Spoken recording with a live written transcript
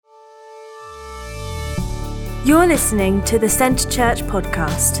You're listening to the Centre Church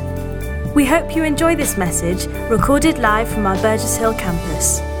podcast. We hope you enjoy this message, recorded live from our Burgess Hill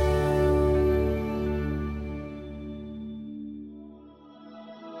campus.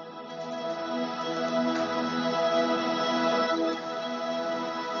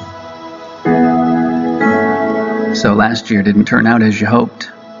 So last year didn't turn out as you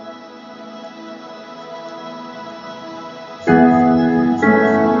hoped.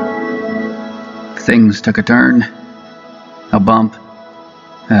 Things took a turn, a bump,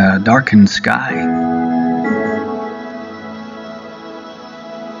 a darkened sky.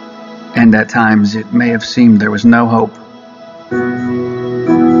 And at times it may have seemed there was no hope.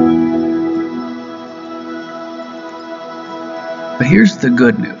 But here's the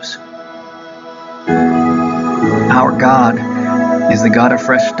good news. Our God is the God of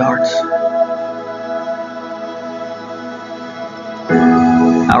fresh starts.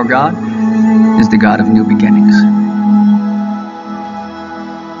 Our God is the God of new beginnings.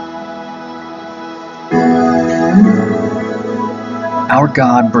 Our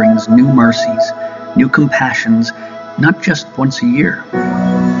God brings new mercies, new compassions, not just once a year,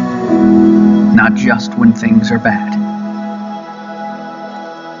 not just when things are bad,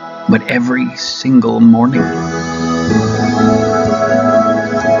 but every single morning.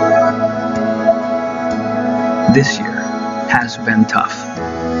 This year has been tough.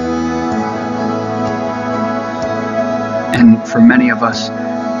 And for many of us,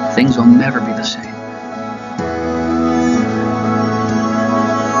 things will never be the same.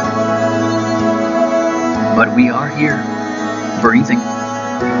 But we are here, breathing,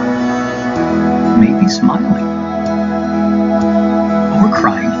 maybe smiling, or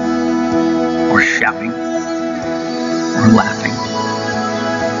crying, or shouting, or laughing.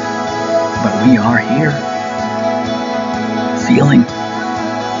 But we are here, feeling,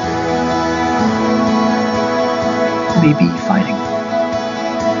 maybe fighting,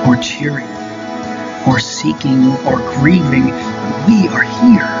 or cheering, or seeking, or grieving. We are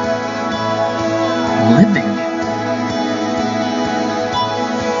here, living.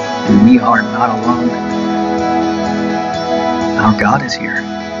 And we are not alone. Our God is here.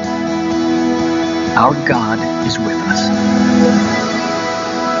 Our God is with us.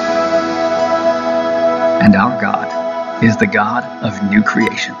 And our God is the God of new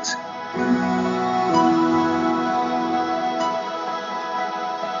creations.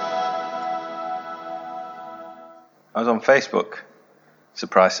 I was on Facebook,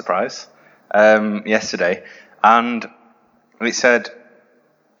 surprise, surprise, yesterday, and it said,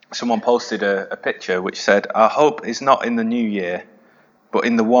 someone posted a picture which said, "Our hope is not in the new year, but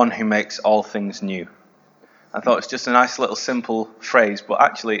in the one who makes all things new." I thought it's just a nice little simple phrase, but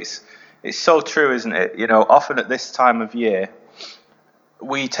actually it's so true, isn't it? You know, often at this time of year,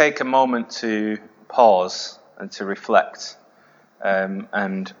 we take a moment to pause and to reflect,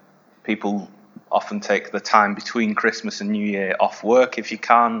 and people often take the time between Christmas and New Year off work if you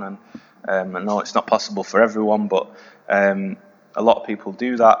can, and I know it's not possible for everyone, but a lot of people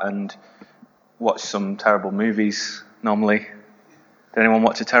do that and watch some terrible movies normally. Did anyone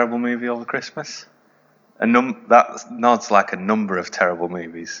watch a terrible movie over Christmas? That nods like a number of terrible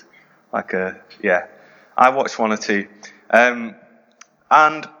movies. I watched one or two.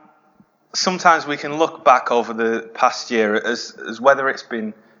 And sometimes we can look back over the past year as whether it's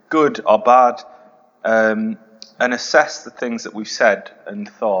been good or bad, and assess the things that we've said and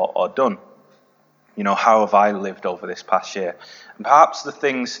thought or done. You know, how have I lived over this past year? And perhaps the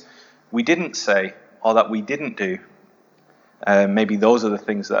things we didn't say or that we didn't do, maybe those are the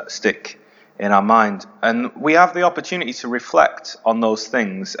things that stick in our mind. And we have the opportunity to reflect on those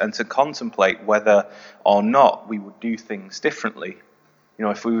things and to contemplate whether or not we would do things differently. You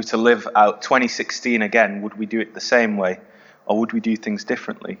know, if we were to live out 2016 again, would we do it the same way, or would we do things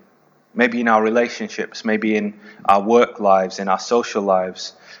differently? Maybe in our relationships, maybe in our work lives, in our social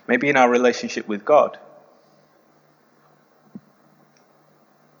lives, maybe in our relationship with God.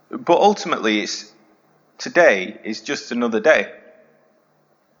 But ultimately, today is just another day.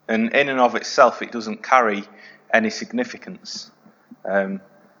 And in and of itself, it doesn't carry any significance. I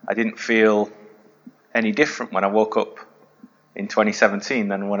didn't feel any different when I woke up in 2017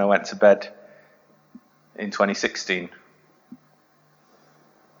 than when I went to bed in 2016.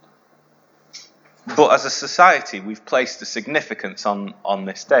 But as a society, we've placed a significance on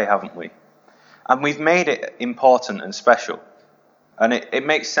this day, haven't we? And we've made it important and special. And it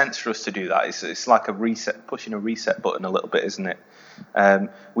makes sense for us to do that. It's like a reset, pushing a reset button a little bit, isn't it?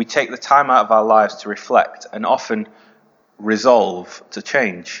 We take the time out of our lives to reflect and often resolve to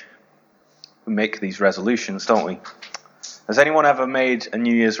change. We make these resolutions, don't we? Has anyone ever made a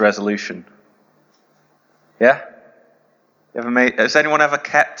New Year's resolution? Yeah? Has anyone ever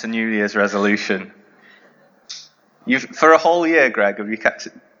kept a New Year's resolution? For a whole year, Greg, have you kept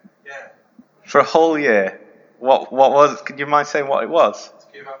it? Yeah. For a whole year? What was it? Could you mind saying what it was? To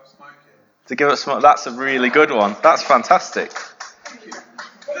give up smoking. To give up smoking. That's a really good one. That's fantastic. Thank you.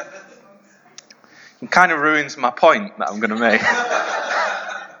 It kind of ruins my point that I'm going to make.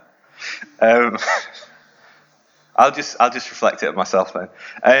 I'll just reflect it at myself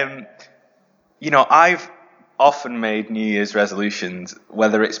then. I've often made New Year's resolutions,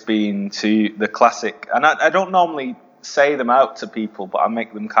 whether it's been to the classic, and I don't normally say them out to people, but I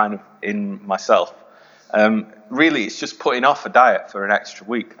make them kind of in myself. Really, it's just putting off a diet for an extra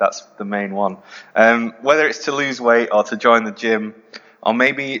week. That's the main one. Whether it's to lose weight or to join the gym, or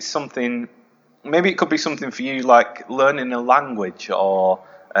maybe it could be something for you like learning a language or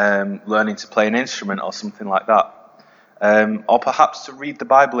learning to play an instrument or something like that. Or perhaps to read the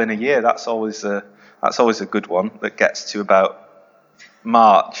Bible in a year. That's always a good one that gets to about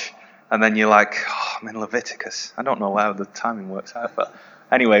March, and then you're like, I'm in Leviticus. I don't know how the timing works out, but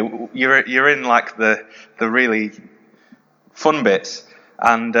anyway, you're in like the really fun bits,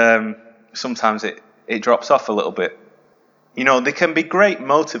 and sometimes it drops off a little bit. They can be great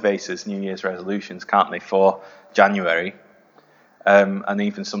motivators, New Year's resolutions, can't they, for January, and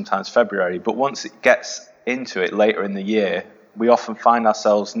even sometimes February. But once it gets into it later in the year, we often find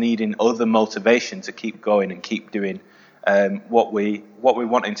ourselves needing other motivation to keep going and keep doing what we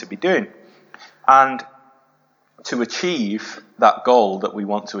wanting to be doing. And to achieve that goal that we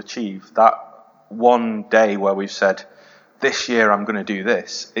want to achieve, that one day where we've said, this year I'm going to do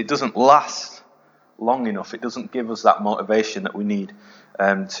this, it doesn't last long enough. It doesn't give us that motivation that we need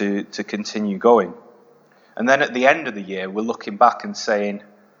to continue going. And then at the end of the year, we're looking back and saying,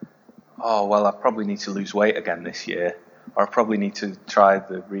 oh, well, I probably need to lose weight again this year, or I probably need to try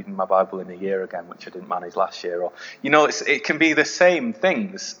the reading my Bible in a year again, which I didn't manage last year. Or it can be the same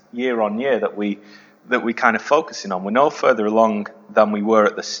things year on year that we kind of focusing on. We're no further along than we were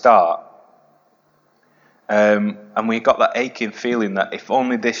at the start, and we got that aching feeling that if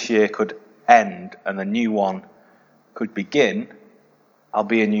only this year could end and the new one could begin, I'll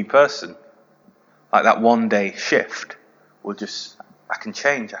be a new person. Like that one day shift I can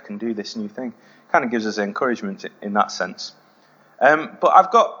change, I can do this new thing. Kind of gives us encouragement in that sense. But I've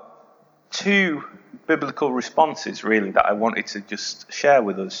got two biblical responses really that I wanted to just share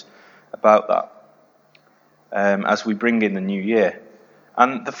with us about that as we bring in the new year.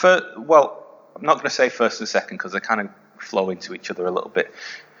 And the first, well, I'm not going to say first and second because they kind of flow into each other a little bit.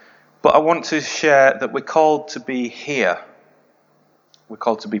 But I want to share that we're called to be here. We're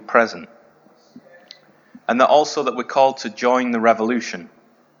called to be present. And that also that we're called to join the revolution.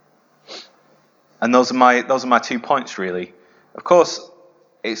 And those are my 2 points really. Of course,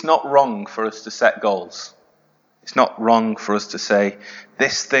 it's not wrong for us to set goals. It's not wrong for us to say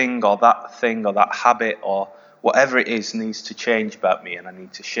this thing or that habit or whatever it is needs to change about me and I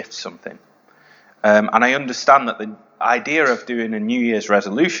need to shift something. And I understand that the idea of doing a New Year's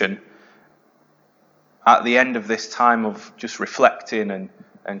resolution at the end of this time of just reflecting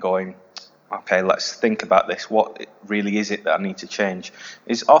and going, okay, let's think about this. What really is it that I need to change?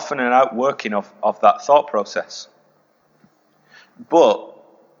 Is often an outworking of that thought process. But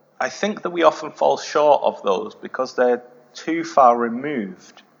I think that we often fall short of those because they're too far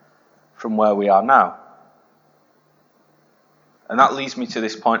removed from where we are now. And that leads me to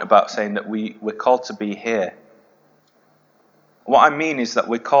this point about saying that we're called to be here. What I mean is that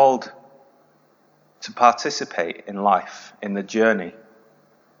we're called to participate in life, in the journey,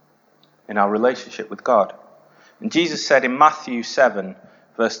 in our relationship with God. And Jesus said in Matthew 7,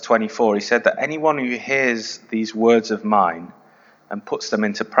 verse 24, he said that anyone who hears these words of mine and puts them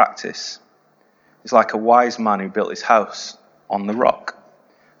into practice is like a wise man who built his house on the rock.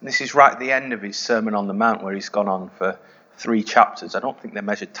 And this is right at the end of his Sermon on the Mount where he's gone on for 3 chapters. I don't think they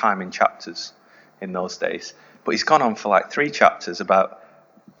measured time in chapters in those days. But he's gone on for like 3 chapters about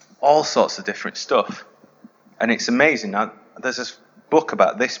all sorts of different stuff. And it's amazing. Now, there's this book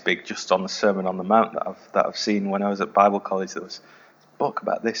about this big just on the Sermon on the Mount that I've seen when I was at Bible college. There was a book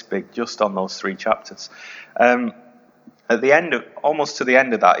about this big just on those 3 chapters. At the end almost to the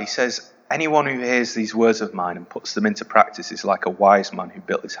end of that, he says, anyone who hears these words of mine and puts them into practice is like a wise man who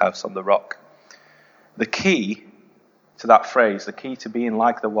built his house on the rock. The key to that phrase, the key to being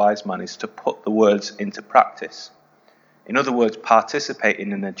like the wise man is to put the words into practice. In other words,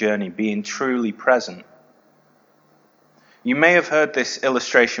 participating in the journey, being truly present. You may have heard this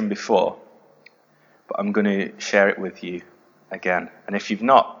illustration before, but I'm going to share it with you again. And if you've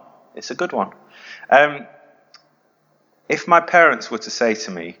not, it's a good one. If my parents were to say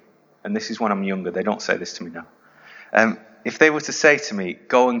to me, and this is when I'm younger, they don't say this to me now. If they were to say to me,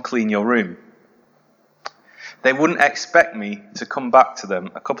 go and clean your room, they wouldn't expect me to come back to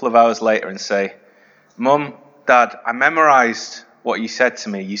them a couple of hours later and say, Mum, Dad, I memorized what you said to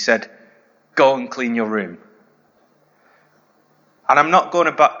me. You said, go and clean your room. And I'm not going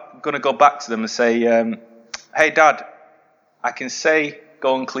to go back to them and say, hey, Dad, I can say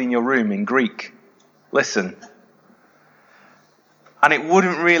go and clean your room in Greek. Listen. And it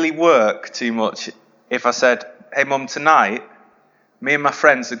wouldn't really work too much if I said, hey, Mum, tonight, me and my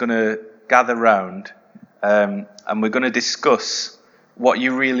friends are going to gather round and we're going to discuss what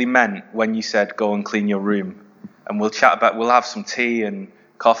you really meant when you said go and clean your room. And we'll have some tea and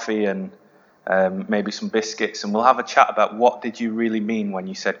coffee and maybe some biscuits, and we'll have a chat about what did you really mean when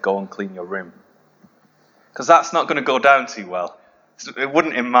you said go and clean your room. Because that's not going to go down too well. It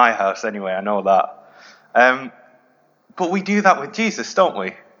wouldn't in my house anyway, I know that. But we do that with Jesus, don't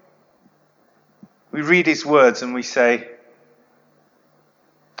we? We read his words and we say,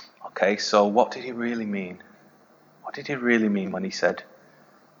 okay, so what did he really mean? What did he really mean when he said,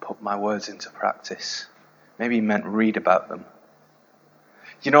 put my words into practice? Maybe he meant read about them.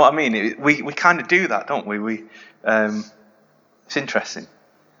 You know what I mean? We kind of do that, don't we? It's interesting.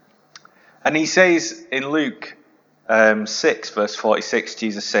 And he says in Luke 6, verse 46,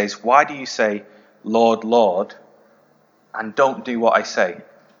 Jesus says, why do you say, Lord, Lord, and don't do what I say?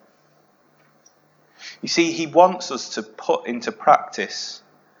 You see, he wants us to put into practice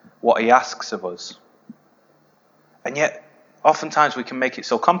what he asks of us. And yet, oftentimes we can make it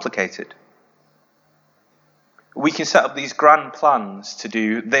so complicated. We can set up these grand plans to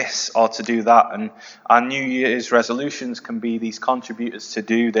do this or to do that, and our New Year's resolutions can be these contributors to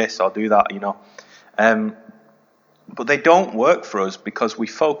do this or do that, But they don't work for us because we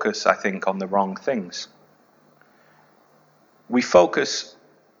focus, I think, on the wrong things. We focus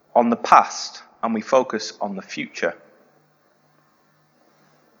on the past and we focus on the future.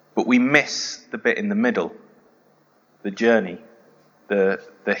 But we miss the bit in the middle, the journey, the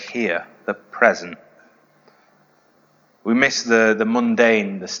here, the present. We miss the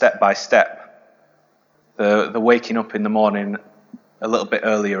mundane, the step-by-step, the waking up in the morning a little bit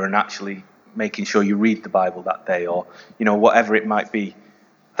earlier and actually making sure you read the Bible that day, or, whatever it might be.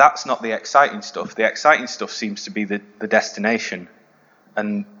 That's not the exciting stuff. The exciting stuff seems to be the destination.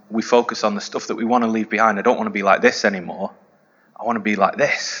 And we focus on the stuff that we want to leave behind. I don't want to be like this anymore. I want to be like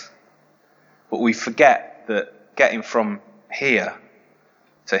this. But we forget that getting from here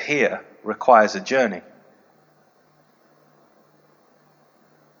to here requires a journey.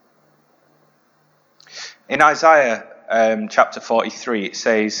 In Isaiah chapter 43, it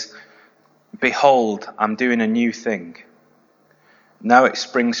says, behold, I'm doing a new thing. Now it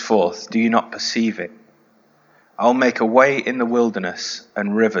springs forth. Do you not perceive it? I'll make a way in the wilderness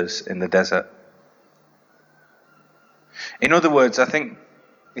and rivers in the desert. In other words, I think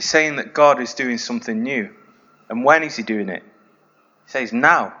he's saying that God is doing something new. And when is he doing it? He says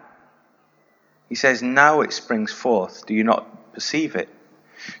now. He says now it springs forth. Do you not perceive it?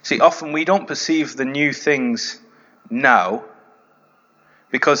 See, often we don't perceive the new things now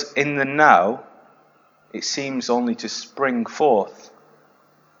because in the now it seems only to spring forth.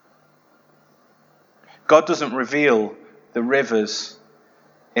 God doesn't reveal the rivers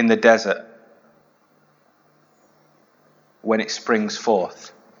in the desert when it springs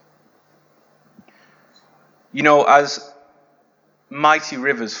forth. As mighty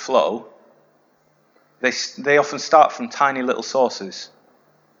rivers flow, they often start from tiny little sources.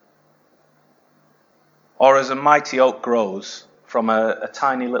 Or as a mighty oak grows from a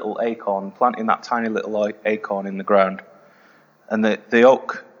tiny little acorn, planting that tiny little acorn in the ground, and the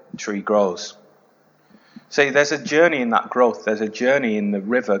oak tree grows. See, there's a journey in that growth. There's a journey in the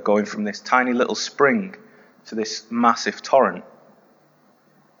river going from this tiny little spring to this massive torrent.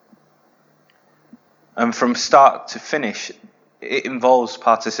 And from start to finish, it involves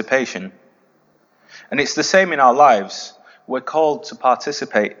participation. And it's the same in our lives. We're called to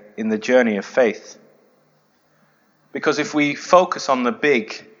participate in the journey of faith. Because if we focus on the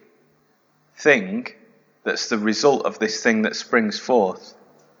big thing that's the result of this thing that springs forth,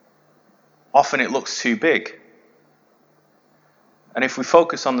 often it looks too big. And if we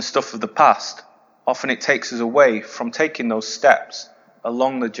focus on the stuff of the past, often it takes us away from taking those steps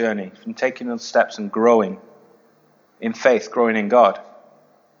along the journey, from taking those steps and growing in faith, growing in God.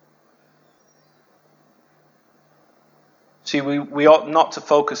 See, we ought not to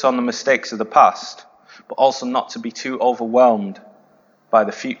focus on the mistakes of the past, but also not to be too overwhelmed by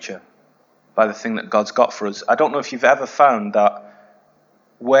the future, by the thing that God's got for us. I don't know if you've ever found that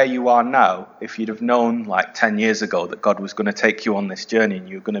where you are now, if you'd have known like 10 years ago that God was going to take you on this journey and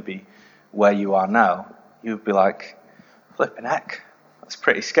you're going to be where you are now, you'd be like, flipping heck, that's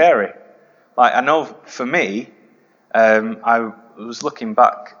pretty scary. Like, I know for me, I was looking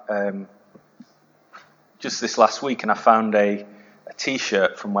back just this last week, and I found a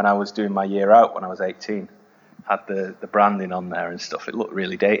t-shirt from when I was doing my year out when I was 18. Had the branding on there and stuff. It looked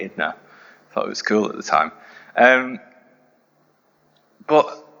really dated now. Thought it was cool at the time. And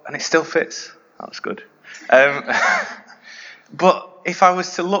it still fits. That was good. But if I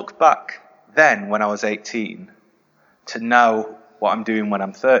was to look back then when I was 18 to now what I'm doing when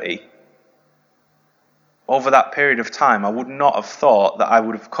I'm 30, over that period of time, I would not have thought that I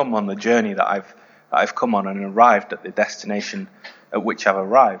would have come on the journey that I've come on and arrived at the destination at which I've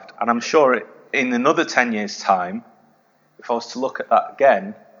arrived. And I'm sure in another 10 years' time, if I was to look at that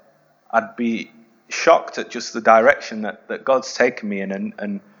again, I'd be shocked at just the direction that God's taken me in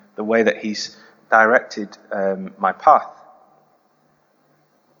and the way that He's directed my path.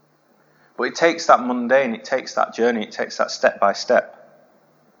 But it takes that mundane, it takes that journey, it takes that step by step.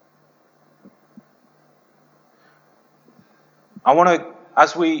 I want to,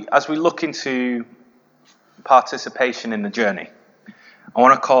 as we look into participation in the journey, I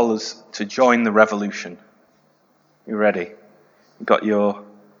want to call us to join the revolution. You ready? You got your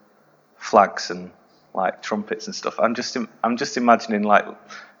flags and like trumpets and stuff. I'm just imagining like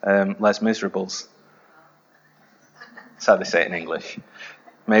Les Miserables. That's how they say it in English.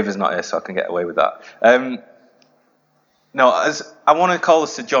 Maver's not here, so I can get away with that. I want to call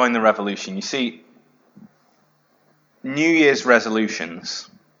us to join the revolution. You see, New Year's resolutions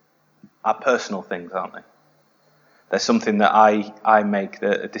are personal things, aren't they? They're something that I make,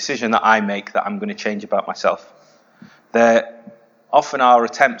 a decision that I make that I'm going to change about myself. They're often our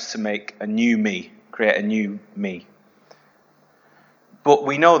attempts to make a new me, create a new me. But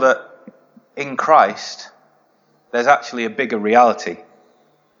we know that in Christ, there's actually a bigger reality.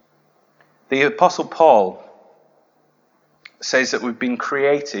 The Apostle Paul says that we've been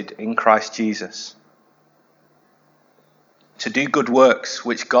created in Christ Jesus to do good works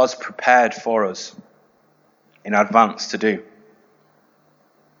which God's prepared for us in advance to do.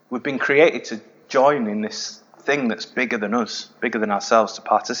 We've been created to join in this thing that's bigger than us, bigger than ourselves, to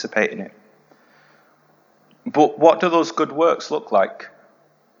participate in it. But what do those good works look like?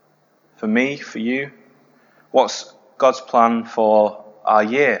 For me, for you? What's God's plan for our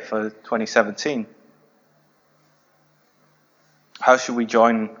year, for 2017? How should we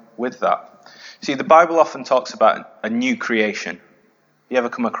join with that? See, the Bible often talks about a new creation. You ever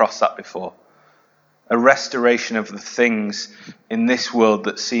come across that before? A restoration of the things in this world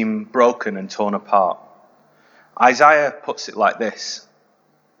that seem broken and torn apart. Isaiah puts it like this.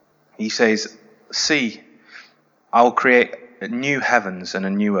 He says, "See, I will create a new heavens and a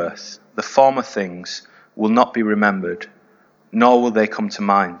new earth. The former things will not be remembered, nor will they come to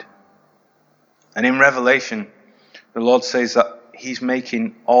mind." And in Revelation, the Lord says that He's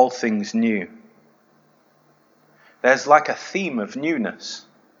making all things new. There's like a theme of newness,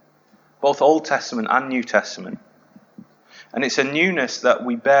 both Old Testament and New Testament. And it's a newness that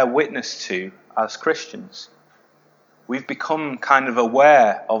we bear witness to as Christians. We've become kind of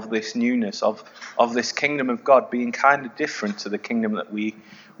aware of this newness, of this kingdom of God being kind of different to the kingdom that we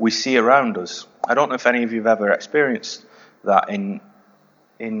see around us. I don't know if any of you have ever experienced that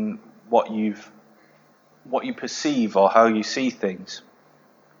in what you perceive or how you see things.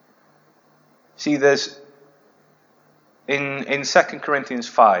 See, there's in 2 Corinthians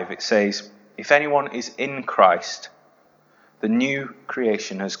 5, it says, "If anyone is in Christ, the new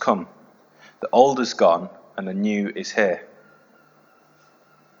creation has come. The old is gone and the new is here."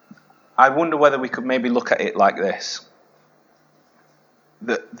 I wonder whether we could maybe look at it like this.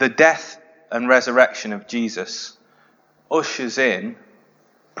 The death and resurrection of Jesus brings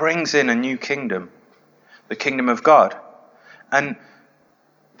in a new kingdom, the kingdom of God. And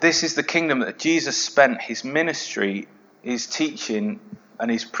this is the kingdom that Jesus spent His ministry, His teaching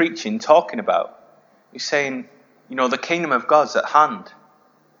and His preaching talking about. He's saying, the kingdom of God's at hand.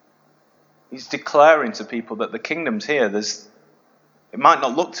 He's declaring to people that the kingdom's here. It might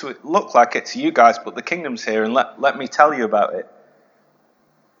not look like it to you guys, but the kingdom's here, and let me tell you about it.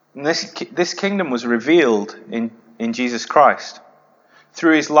 And this kingdom was revealed in Jesus Christ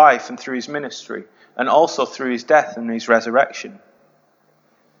through His life and through His ministry, and also through His death and His resurrection.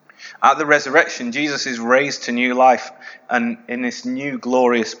 At the resurrection, Jesus is raised to new life and in this new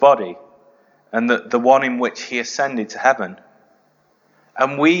glorious body, and the one in which He ascended to heaven.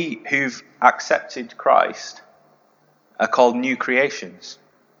 And we who've accepted Christ are called new creations.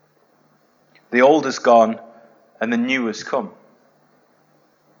 The old has gone and the new has come.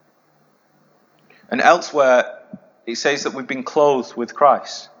 And elsewhere, it says that we've been clothed with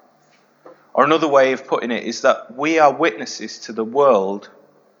Christ. Or another way of putting it is that we are witnesses to the world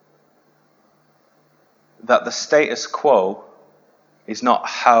that the status quo is not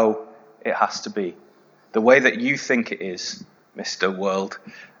how it has to be. The way that you think it is, Mr. World,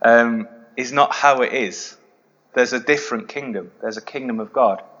 is not how it is. There's a different kingdom. There's a kingdom of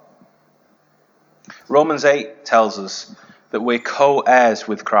God. Romans 8 tells us that we're co-heirs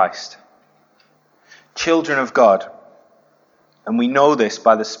with Christ, children of God. And we know this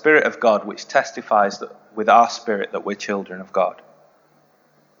by the Spirit of God, which testifies that with our spirit that we're children of God.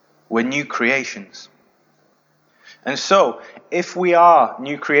 We're new creations. And so, if we are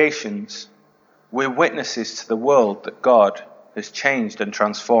new creations, we're witnesses to the world that God has changed and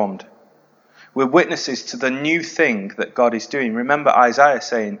transformed. We're witnesses to the new thing that God is doing. Remember Isaiah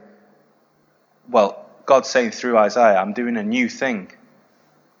saying, God's saying through Isaiah, I'm doing a new thing.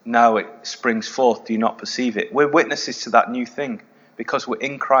 Now it springs forth, do you not perceive it? We're witnesses to that new thing because we're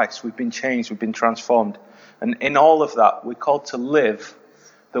in Christ. We've been changed, we've been transformed. And in all of that, we're called to live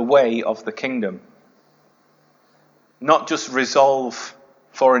the way of the kingdom. Not just resolve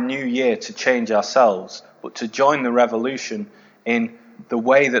for a new year to change ourselves, but to join the revolution in the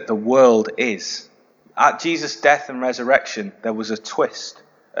way that the world is. At Jesus' death and resurrection, there was a twist,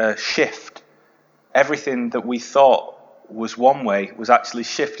 a shift. Everything that we thought was one way was actually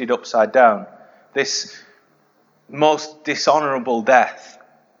shifted upside down. This most dishonorable death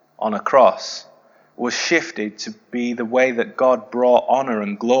on a cross was shifted to be the way that God brought honor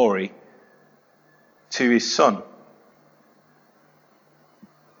and glory to his Son.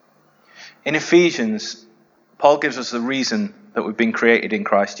 In Ephesians, Paul gives us the reason that we've been created in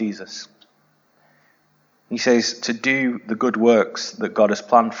Christ Jesus. He says to do the good works that God has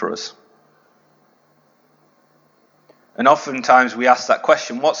planned for us. And oftentimes we ask that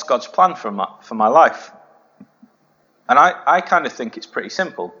question, what's God's plan for my life? And I kind of think it's pretty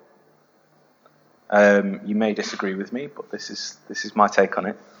simple. You may disagree with me, but this is my take on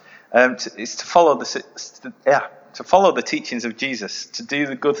it. It's to follow the teachings of Jesus, to do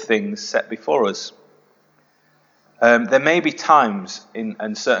the good things set before us. There may be times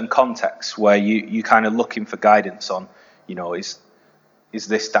in certain contexts where you kind of looking for guidance on, is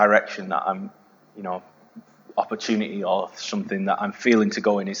this direction that I'm, opportunity or something that I'm feeling to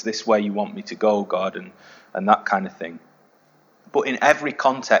go in, is this where you want me to go, God, and that kind of thing. But in every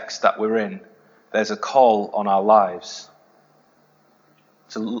context that we're in, there's a call on our lives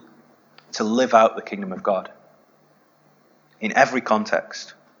to live out the kingdom of God. In every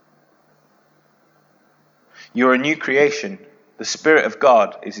context. You're a new creation. The Spirit of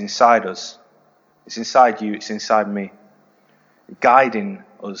God is inside us. It's inside you, it's inside me. Guiding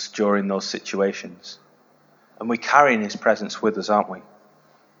us during those situations. And we're carrying his presence with us, aren't we?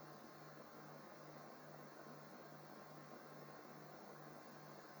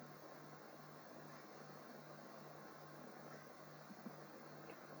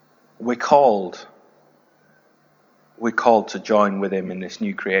 We're called to join with him in this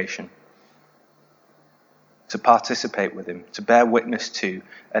new creation. To participate with him, to bear witness to,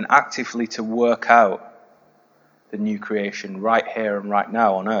 and actively to work out the new creation right here and right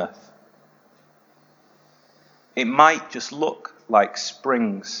now on earth. It might just look like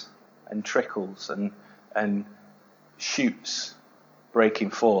springs and trickles and shoots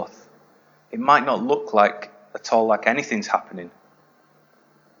breaking forth. It might not look like at all like anything's happening.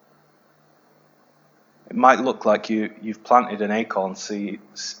 It might look like you've planted an acorn seed.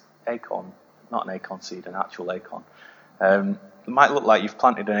 Not an acorn seed, an actual acorn. It might look like you've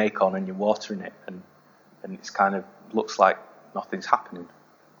planted an acorn and you're watering it, and it's kind of looks like nothing's happening.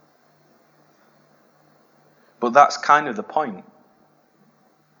 But that's kind of the point.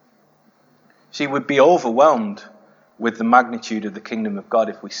 See, we'd be overwhelmed with the magnitude of the kingdom of God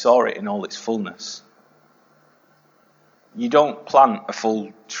if we saw it in all its fullness. You don't plant a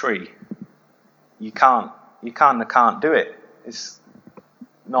full tree. You can't do it. It's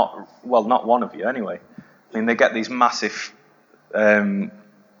not one of you anyway. I mean, they get these massive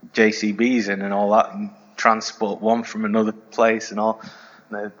JCBs in and all that, and transport one from another place and all.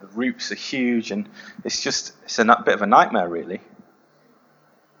 And the roots are huge, and it's a bit of a nightmare, really.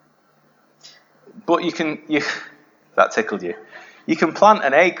 But that tickled you. You can plant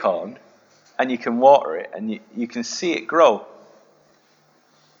an acorn, and you can water it, and you can see it grow.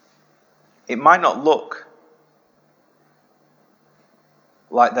 It might not look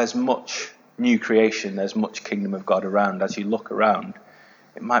like there's much new creation, there's much kingdom of God around. As you look around,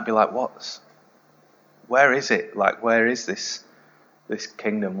 it might be like, where is it? Like, where is this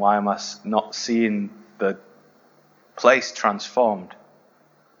kingdom? Why am I not seeing the place transformed?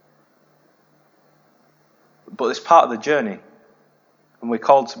 But it's part of the journey. And we're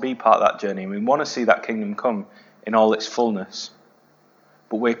called to be part of that journey. We want to see that kingdom come in all its fullness.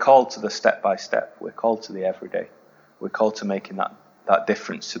 But we're called to the step by step. We're called to the everyday. We're called to making that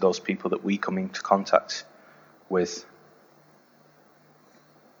difference to those people that we come into contact with.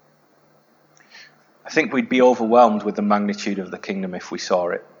 I think we'd be overwhelmed with the magnitude of the kingdom if we saw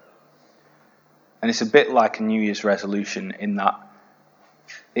it. And it's a bit like a New Year's resolution in that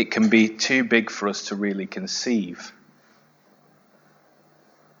it can be too big for us to really conceive.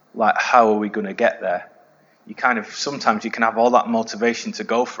 Like, how are we going to get there? Sometimes you can have all that motivation to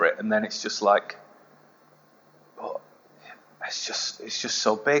go for it, and then it's just like, but it's just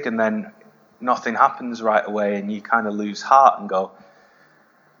so big, and then nothing happens right away, and you kind of lose heart and go,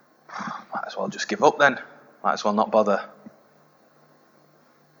 might as well just give up then. Might as well not bother.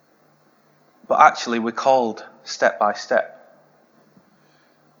 But actually, we're called step by step.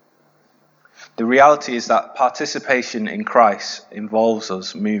 The reality is that participation in Christ involves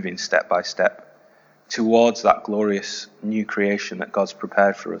us moving step by step towards that glorious new creation that God's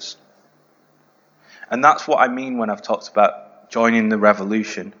prepared for us. And that's what I mean when I've talked about joining the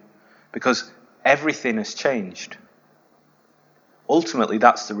revolution, because everything has changed. Ultimately,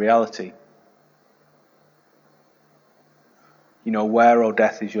 that's the reality. You know, where, O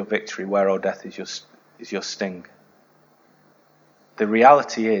death, is your victory? Where, O death, is your sting? The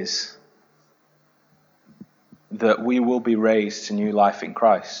reality is that we will be raised to new life in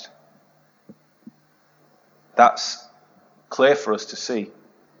Christ. That's clear for us to see.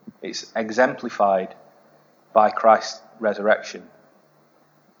 It's exemplified by Christ's resurrection.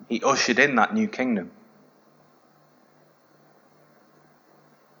 He ushered in that new kingdom.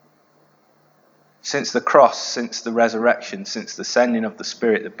 Since the cross, since the resurrection, since the sending of the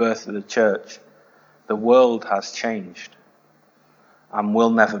Spirit, the birth of the church, the world has changed and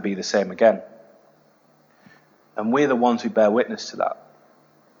will never be the same again. And we're the ones who bear witness to that.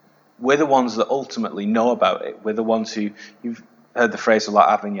 We're the ones that ultimately know about it. We're the ones who, you've heard the phrase of like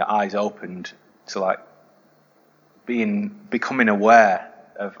having your eyes opened to like becoming aware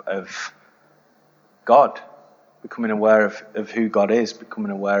of God, becoming aware of who God is,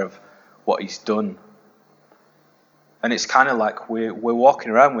 becoming aware of what he's done. And it's kind of like we're walking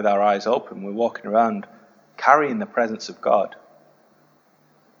around with our eyes open. We're walking around carrying the presence of God.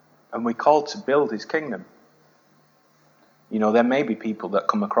 And we're called to build his kingdom. You know, there may be people that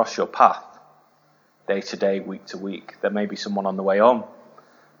come across your path day to day, week to week. There may be someone on the way home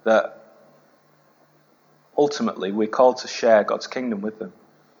that ultimately we're called to share God's kingdom with them.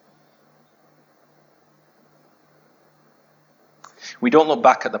 We don't look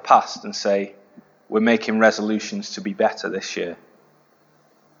back at the past and say, we're making resolutions to be better this year.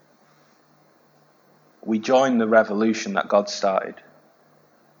 We join the revolution that God started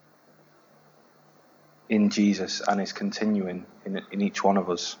in Jesus and is continuing in each one of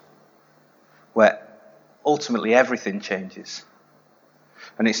us, where ultimately everything changes.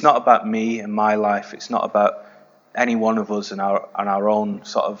 And it's not about me and my life. It's not about any one of us and our own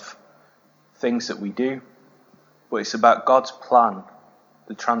sort of things that we do, but it's about God's plan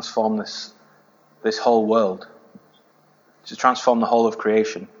to transform this whole world, to transform the whole of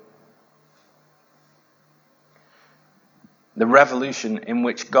creation. The revolution in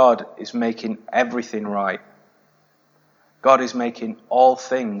which God is making everything right. God is making all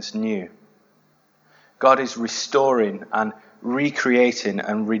things new. God is restoring and recreating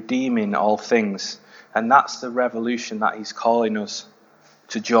and redeeming all things. And that's the revolution that he's calling us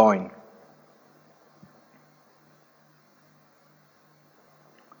to join.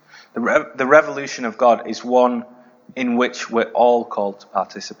 The revolution of God is one in which we're all called to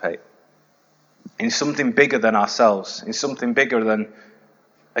participate. In something bigger than ourselves, in something bigger than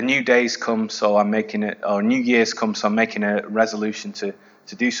a new day's come, so I'm making it, or New Year's come, so I'm making a resolution to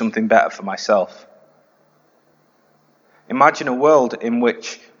do something better for myself. Imagine a world in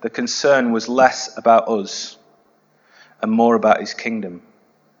which the concern was less about us and more about his kingdom.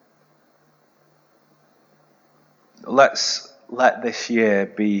 Let's let this year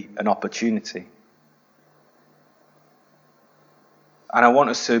be an opportunity. And I want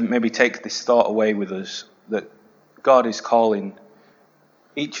us to maybe take this thought away with us, that God is calling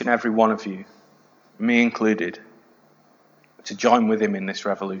each and every one of you, me included, to join with him in this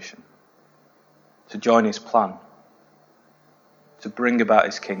revolution, to join his plan, to bring about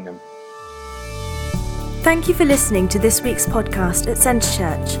his kingdom. Thank you for listening to this week's podcast at Centre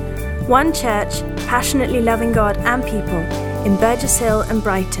Church, one church passionately loving God and people in Burgess Hill and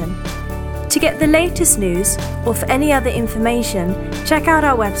Brighton. To get the latest news or for any other information, check out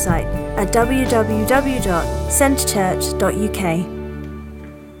our website at www.centrechurch.uk.